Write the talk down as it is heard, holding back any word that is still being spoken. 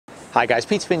Hi guys,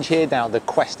 Peter Finch here down at the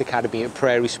Quest Academy at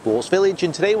Prairie Sports Village,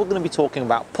 and today we're going to be talking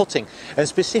about putting, and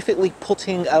specifically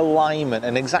putting alignment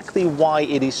and exactly why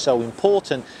it is so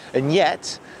important and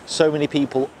yet so many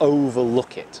people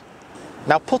overlook it.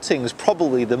 Now, putting is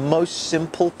probably the most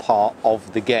simple part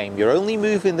of the game. You're only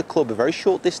moving the club a very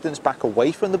short distance back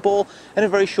away from the ball and a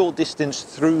very short distance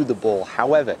through the ball.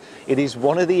 However, it is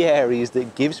one of the areas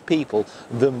that gives people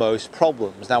the most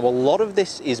problems. Now, a lot of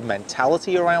this is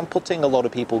mentality around putting. A lot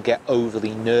of people get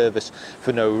overly nervous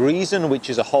for no reason, which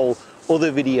is a whole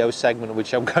other video segment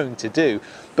which I'm going to do.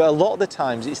 But a lot of the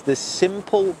times it's the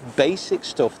simple basic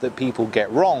stuff that people get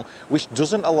wrong which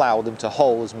doesn't allow them to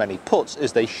hole as many putts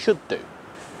as they should do.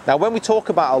 Now, when we talk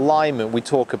about alignment, we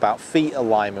talk about feet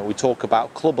alignment, we talk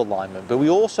about club alignment, but we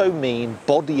also mean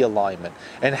body alignment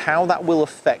and how that will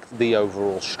affect the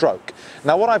overall stroke.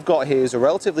 Now, what I've got here is a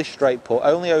relatively straight putt,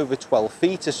 only over 12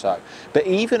 feet or so, but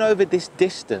even over this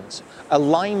distance,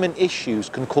 alignment issues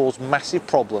can cause massive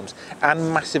problems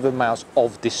and massive amounts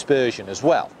of dispersion as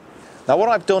well. Now, what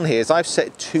I've done here is I've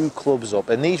set two clubs up,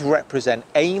 and these represent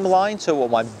aim line, so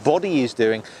what my body is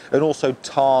doing, and also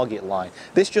target line.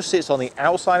 This just sits on the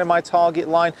outside of my target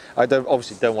line. I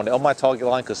obviously don't want it on my target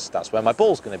line because that's where my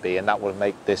ball's going to be, and that would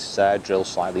make this drill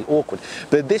slightly awkward.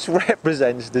 But this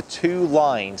represents the two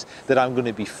lines that I'm going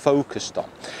to be focused on.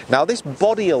 Now, this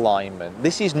body alignment,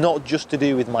 this is not just to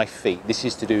do with my feet. This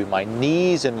is to do with my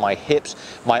knees and my hips,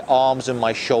 my arms and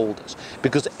my shoulders,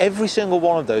 because every single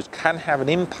one of those can have an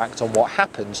impact on what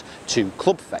happens to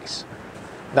club face.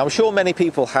 Now, I'm sure many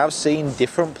people have seen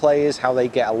different players, how they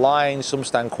get aligned. Some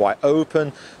stand quite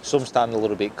open, some stand a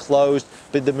little bit closed,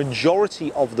 but the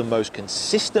majority of the most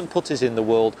consistent putters in the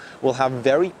world will have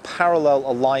very parallel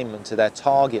alignment to their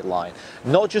target line,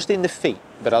 not just in the feet,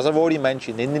 but as I've already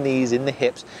mentioned, in the knees, in the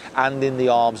hips, and in the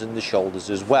arms and the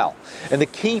shoulders as well. And the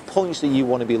key points that you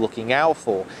want to be looking out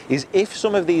for is if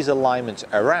some of these alignments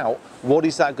are out, what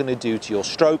is that going to do to your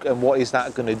stroke, and what is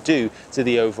that going to do to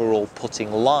the overall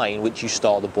putting line which you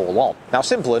start the ball on? Now,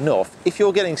 simple enough, if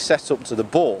you're getting set up to the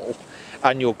ball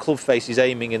and your club face is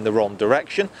aiming in the wrong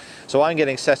direction, so I'm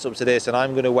getting set up to this and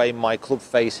I'm going to aim my club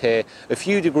face here a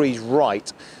few degrees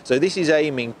right, so this is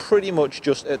aiming pretty much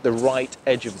just at the right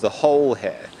edge of the hole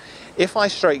here. If I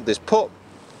strike this putt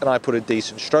and I put a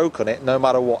decent stroke on it, no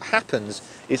matter what happens,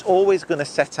 it's always going to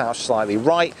set out slightly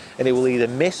right, and it will either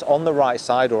miss on the right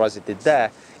side, or as it did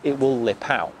there, it will lip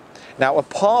out. Now,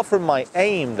 apart from my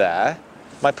aim there,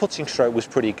 my putting stroke was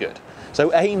pretty good.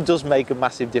 So aim does make a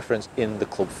massive difference in the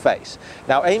club face.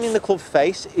 Now, aiming the club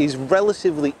face is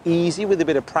relatively easy with a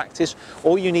bit of practice.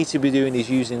 All you need to be doing is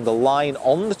using the line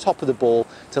on the top of the ball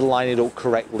to line it up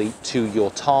correctly to your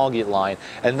target line,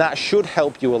 and that should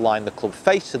help you align the club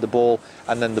face to the ball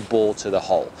and then the ball to the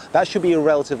hole. That should be a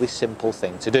relatively simple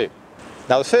thing to do.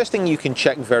 Now, the first thing you can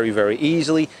check very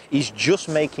easily is just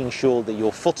making sure that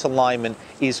your foot alignment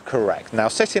is correct. Now,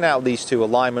 setting out these two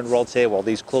alignment rods here, well,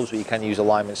 these clubs, but you can use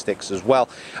alignment sticks as well,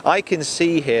 I can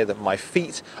see here that my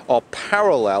feet are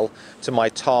parallel to my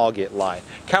target line.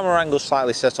 Camera angle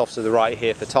slightly set off to the right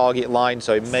here for target line,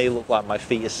 so it may look like my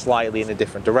feet are slightly in a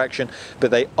different direction,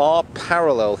 but they are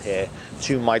parallel here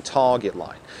to my target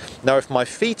line. Now, if my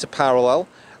feet are parallel,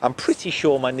 I'm pretty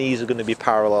sure my knees are going to be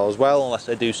parallel as well, unless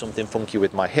I do something funky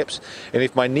with my hips. And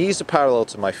if my knees are parallel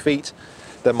to my feet,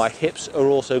 then my hips are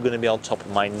also going to be on top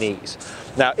of my knees.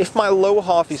 Now, if my lower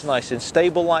half is nice and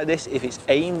stable like this, if it's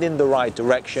aimed in the right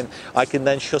direction, I can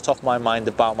then shut off my mind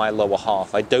about my lower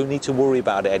half. I don't need to worry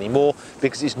about it anymore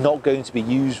because it's not going to be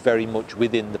used very much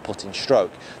within the putting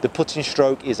stroke. The putting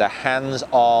stroke is a hands,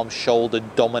 arm, shoulder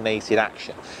dominated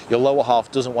action. Your lower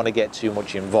half doesn't want to get too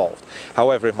much involved.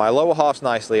 However, if my lower half's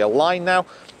nicely aligned now,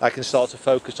 I can start to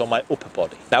focus on my upper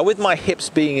body. Now, with my hips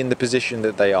being in the position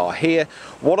that they are here,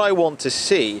 what I want to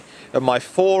see are my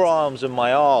forearms and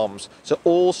my arms to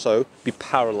also be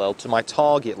parallel to my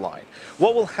target line.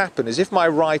 What will happen is if my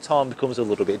right arm becomes a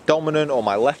little bit dominant or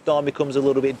my left arm becomes a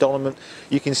little bit dominant,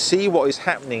 you can see what is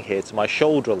happening here to my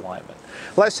shoulder alignment.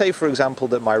 Let's say, for example,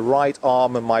 that my right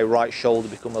arm and my right shoulder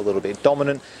become a little bit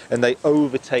dominant and they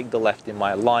overtake the left in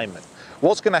my alignment.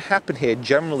 What's going to happen here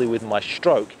generally with my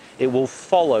stroke, it will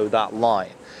follow that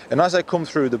line. And as I come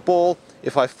through the ball,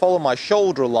 if I follow my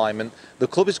shoulder alignment, the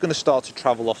club is going to start to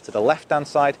travel off to the left-hand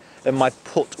side, and my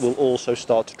putt will also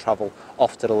start to travel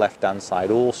off to the left-hand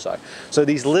side also. So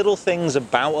these little things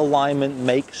about alignment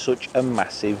make such a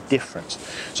massive difference.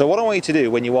 So what I want you to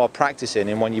do when you are practicing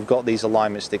and when you've got these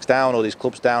alignment sticks down or these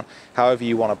clubs down, however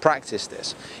you want to practice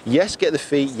this, yes, get the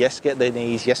feet, yes, get the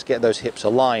knees, yes, get those hips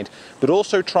aligned, but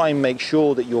also try and make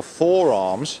sure that your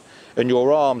forearms and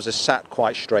your arms are sat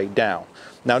quite straight down.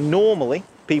 Now, normally,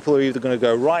 people are either going to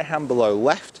go right hand below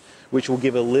left, which will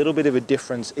give a little bit of a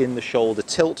difference in the shoulder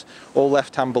tilt, or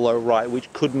left hand below right,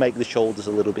 which could make the shoulders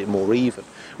a little bit more even.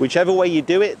 Whichever way you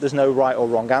do it, there's no right or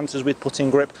wrong answers with putting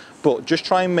grip, but just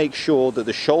try and make sure that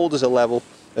the shoulders are level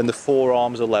and the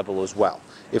forearms are level as well.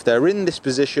 If they're in this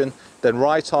position, then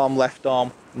right arm, left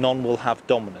arm, none will have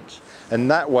dominance.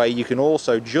 And that way you can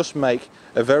also just make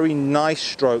a very nice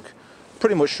stroke,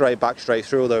 pretty much straight back, straight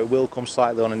through, although it will come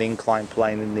slightly on an inclined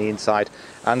plane in the inside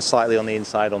and slightly on the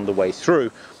inside on the way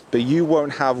through. But you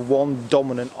won't have one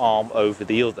dominant arm over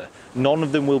the other. None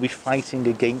of them will be fighting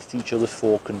against each other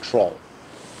for control.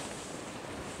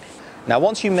 Now,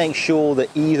 once you make sure that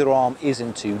either arm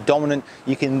isn't too dominant,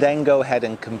 you can then go ahead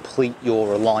and complete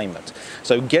your alignment.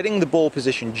 So getting the ball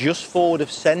position just forward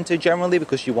of center generally,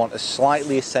 because you want a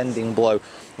slightly ascending blow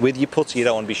with your putter. You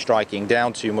don't want to be striking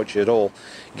down too much at all.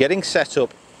 Getting set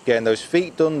up, getting those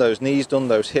feet done, those knees done,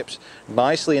 those hips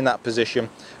nicely in that position,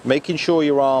 making sure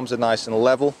your arms are nice and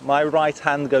level. My right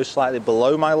hand goes slightly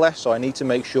below my left, so I need to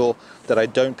make sure that I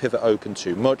don't pivot open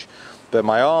too much. But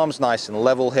my arms nice and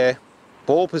level here.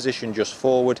 Ball position just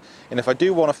forward, and if I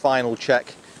do want a final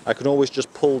check, I can always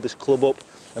just pull this club up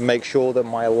and make sure that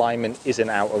my alignment isn't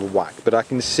out of whack. But I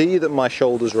can see that my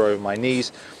shoulders are over my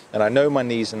knees, and I know my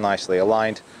knees are nicely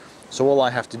aligned. So all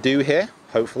I have to do here,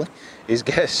 hopefully, is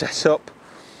get set up,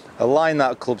 align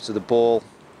that club to the ball,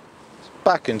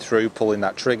 back and through, pulling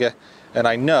that trigger, and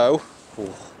I know,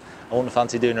 I wouldn't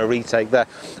fancy doing a retake there.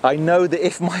 I know that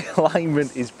if my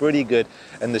alignment is pretty good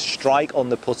and the strike on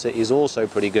the putter is also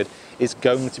pretty good, it's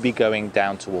going to be going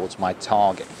down towards my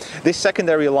target. This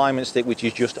secondary alignment stick, which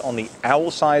is just on the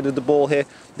outside of the ball here,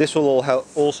 this will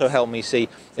also help me see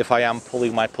if I am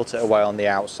pulling my putter away on the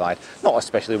outside. Not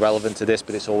especially relevant to this,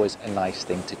 but it's always a nice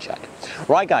thing to check.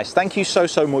 Right guys, thank you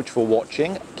so much for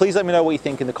watching. Please let me know what you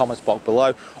think in the comments box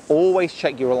below. Always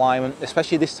check your alignment,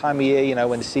 especially this time of year, you know,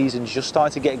 when the season's just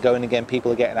starting to get going again,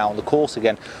 people are getting out on the course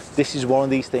again. This is one of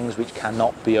these things which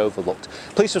cannot be overlooked.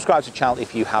 Please subscribe to the channel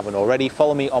if you haven't already.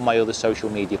 Follow me on my other social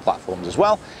media platforms as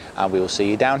well, and we will see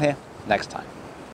you down here next time.